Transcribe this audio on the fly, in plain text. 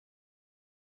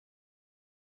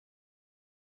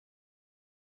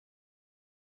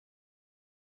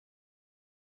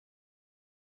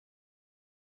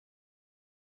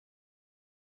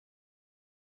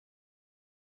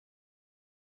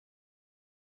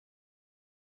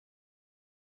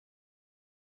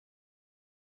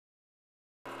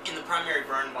primary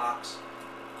burn box,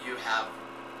 you have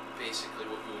basically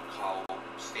what you would call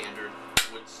standard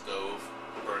wood stove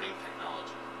burning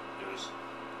technology. There's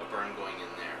a burn going in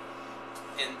there.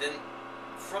 And then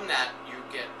from that you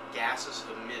get gases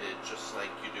emitted just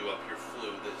like you do up your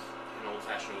flue that in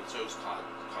old-fashioned wood stoves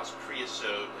cause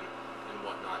creosote and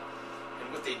whatnot.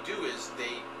 And what they do is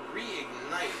they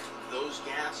reignite those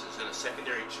gases in a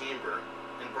secondary chamber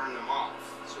and burn them off.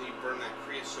 So you burn that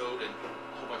creosote and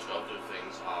a whole bunch of other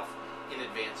things off in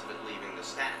advance of it leaving the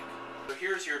stack. So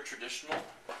here's your traditional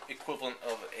equivalent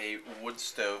of a wood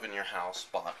stove in your house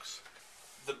box.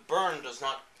 The burn does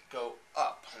not go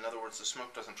up. In other words, the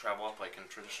smoke doesn't travel up like in a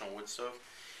traditional wood stove.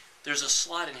 There's a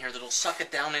slot in here that'll suck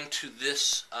it down into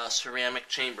this ceramic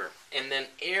chamber, and then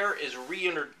air is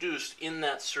reintroduced in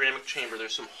that ceramic chamber.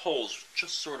 There's some holes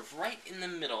just sort of right in the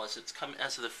middle as it's coming,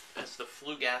 as the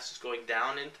flue gas is going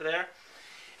down into there,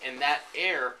 and that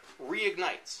air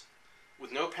reignites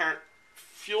with no apparent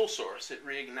fuel source. It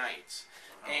reignites,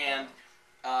 and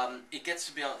it gets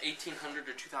to be about 1,800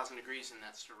 or 2,000 degrees in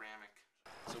that ceramic.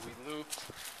 So we looped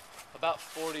about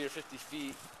 40 or 50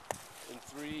 feet in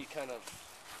three kind of,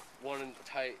 one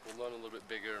tight, one a little bit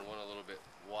bigger and one a little bit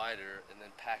wider, and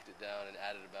then packed it down and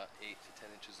added about 8 to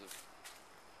 10 inches of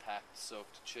packed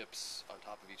soaked chips on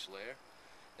top of each layer,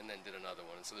 and then did another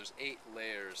one. And so there's 8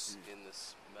 layers in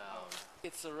this mound.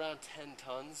 It's around 10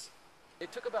 tons.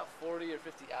 It took about 40 or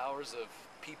 50 hours of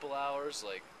people hours,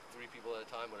 like 3 people at a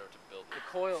time, whatever, to build it. The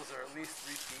coils are at least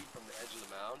 3 feet from the edge of the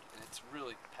mound, and it's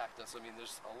really packed down. So I mean,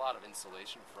 there's a lot of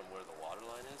insulation from where the water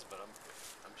line is, but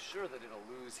I'm sure that it'll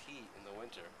lose heat in the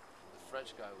winter. The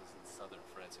French guy was in southern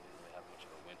France and didn't really have much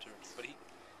of a winter, but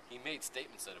he made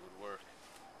statements that it would work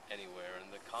anywhere.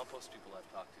 And the compost people I've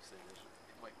talked to say it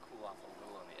might cool off a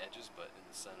little on the edges, but in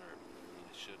the center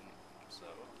it shouldn't.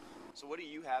 So what do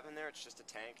you have in there? It's just a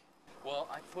tank?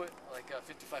 Well, I put like a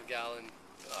 55-gallon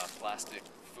plastic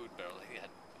food barrel.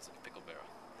 It's like a pickle barrel,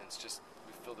 and it's just,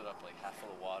 we filled it up like half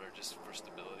full of water just for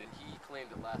stability. He claimed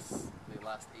they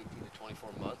last 18 to 24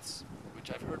 months,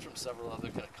 which I've heard from several other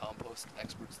kind of compost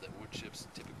experts that wood chips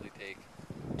typically take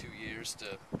 2 years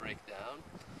to break down.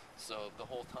 So the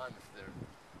whole time,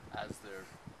 as they're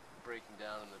breaking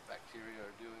down and the bacteria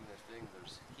are doing their thing,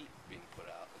 there's heat being put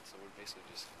out, and so we're basically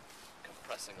just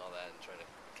compressing all that and trying to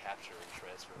capture and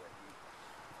transfer that heat.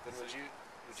 Then would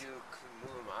you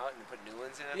move them out and put new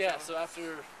ones in? Yeah, so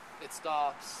after it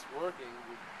stops working,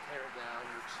 we tear it down,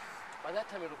 which by that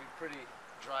time it'll be pretty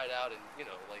dried out and,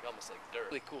 like almost like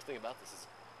dirt. The really cool thing about this is,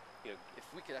 if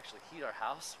we could actually heat our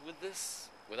house with this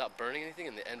without burning anything,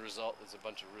 and the end result is a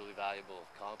bunch of really valuable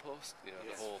compost, the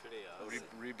whole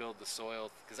rebuild the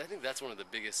soil, because I think that's one of the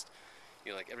biggest,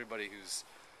 like everybody who's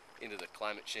into the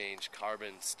climate change,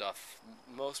 carbon stuff,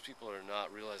 most people are not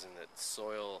realizing that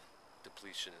soil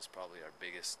depletion is probably our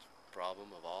biggest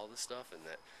problem of all this stuff, and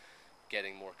that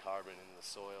getting more carbon in the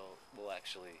soil will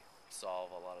actually solve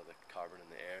a lot of the carbon in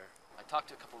the air. I talked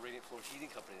to a couple radiant floor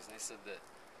heating companies, and they said that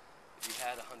if you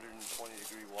had 120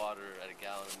 degree water at a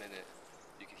gallon a minute,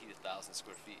 you could heat 1,000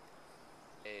 square feet.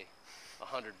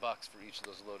 $100 for each of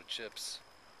those loaded chips,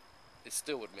 it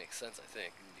still would make sense, I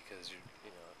think, because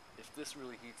if this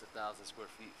really heats 1,000 square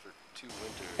feet for 2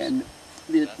 winters. And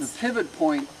the pivot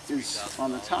point is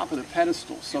on the top of the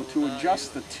pedestal, so to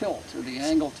adjust the tilt or the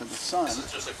angle to the sun, this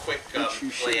is just a quick which you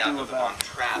should layout do of them on about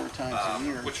trap, 4 times a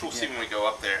year, which we'll see when we go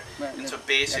up there. And so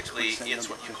basically, it's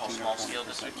what you call small-scale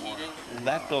district heating.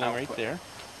 That building right there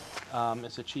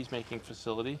is a cheese-making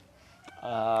facility.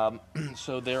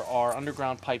 So there are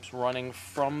underground pipes running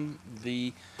from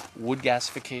the wood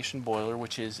gasification boiler,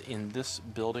 which is in this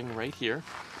building right here.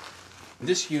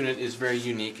 This unit is very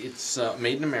unique. It's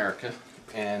made in America,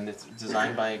 and it's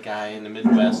designed by a guy in the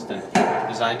Midwest, and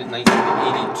designed in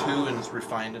 1982, and it's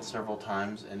refined it several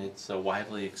times, and it's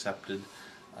widely accepted.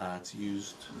 It's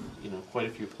used, quite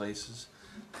a few places.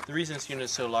 The reason this unit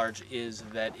is so large is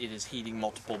that it is heating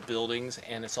multiple buildings,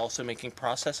 and it's also making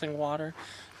processing water.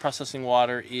 Processing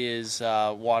water is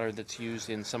water that's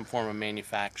used in some form of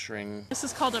manufacturing. This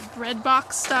is called a bread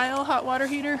box style hot water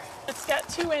heater. It's got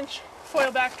 2-inch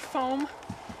foil-backed foam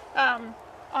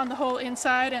on the whole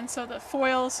inside, and so the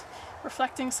foil's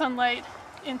reflecting sunlight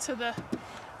into the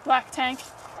black tank.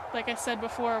 Like I said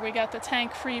before, we got the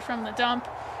tank free from the dump.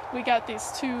 We got these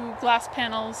 2 glass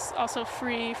panels also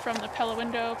free from the Pella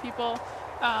Window people.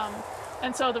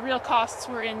 And so the real costs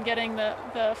were in getting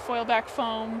the foil-backed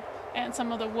foam and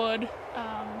some of the wood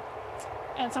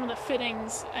and some of the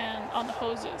fittings and on the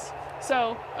hoses.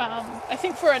 So I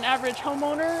think for an average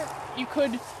homeowner, you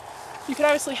could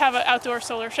obviously have an outdoor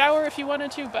solar shower if you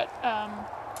wanted to, but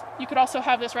You could also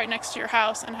have this right next to your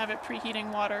house and have it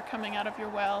preheating water coming out of your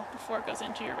well before it goes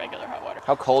into your regular hot water.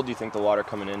 How cold do you think the water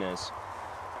coming in is?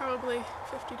 Probably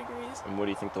 50 degrees. And what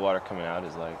do you think the water coming out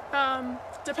is like?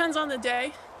 Depends on the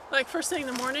day. Like first thing in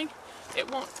the morning,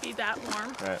 it won't be that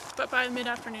warm. Right. But by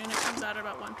mid-afternoon, it comes out at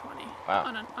about 120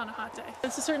 Wow. on a hot day.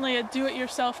 This is certainly a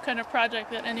do-it-yourself kind of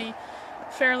project that any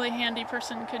fairly handy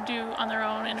person could do on their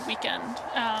own in a weekend.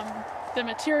 The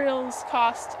materials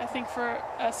cost, I think, for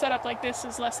a setup like this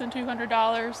is less than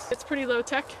 $200. It's pretty low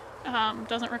tech,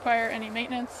 doesn't require any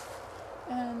maintenance,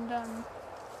 and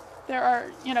there are,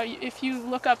 you know, if you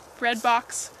look up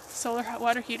Redbox solar hot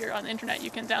water heater on the internet, you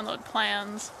can download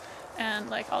plans and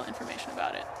like all the information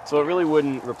about it. So it really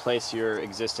wouldn't replace your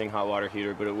existing hot water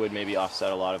heater, but it would maybe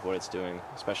offset a lot of what it's doing,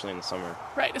 especially in the summer.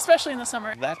 Right, especially in the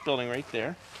summer. That building right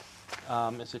there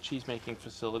is a cheese making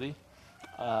facility.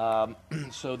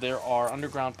 So there are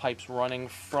underground pipes running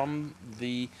from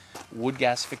the wood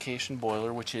gasification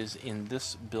boiler, which is in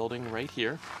this building right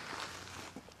here.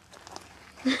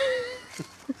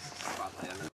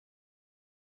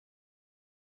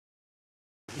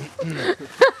 Any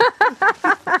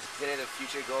other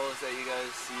future goals that you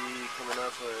guys see coming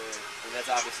up? Or, I mean, that's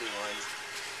obviously one,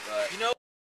 but... You know,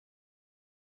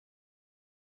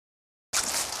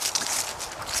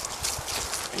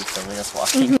 Are you filming us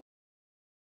walking?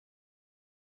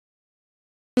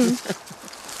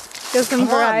 Get some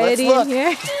variety in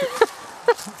here.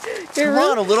 Come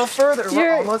on, a little further.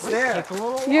 We're almost there.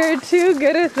 You're too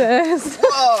good at this.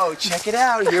 Whoa, check it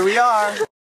out. Here we are. You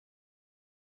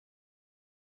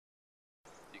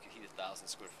could heat 1,000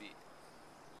 square feet.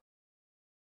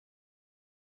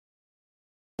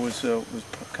 It was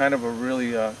kind of a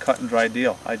really cut and dry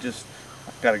deal. I just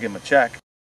got to give him a check.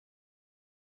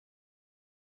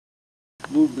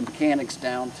 Move the mechanics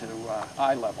down to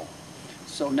eye level.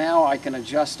 So now I can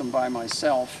adjust them by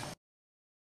myself.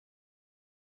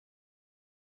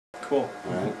 Cool.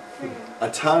 All right. A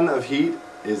ton of heat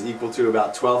is equal to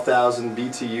about 12,000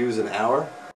 BTUs an hour.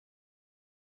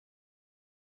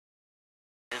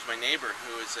 here's my neighbor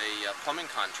who is a plumbing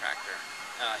contractor,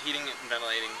 heating and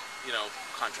ventilating,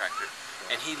 contractor,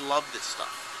 and he loved this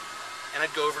stuff. And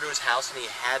I'd go over to his house and he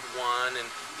had one, and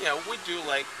we'd do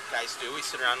like guys do. We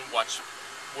sit around and watch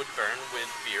wood burn with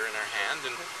beer in our hand,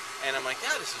 and I'm like,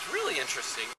 yeah, this is really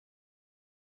interesting.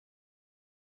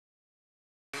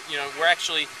 We're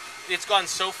actually, it's gone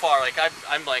so far, like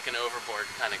I'm like an overboard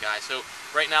kind of guy. So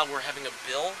right now we're having a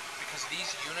bill because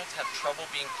these units have trouble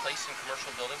being placed in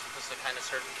commercial buildings because of the kind of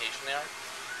certification they are.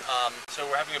 So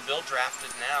we're having a bill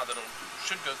drafted now that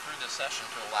should go through this session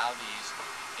to allow these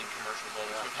in commercial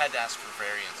buildings. We've had to ask for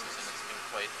variances, and it's been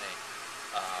quite a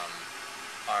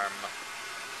arm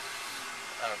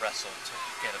wrestle to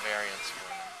get a variance for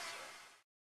them.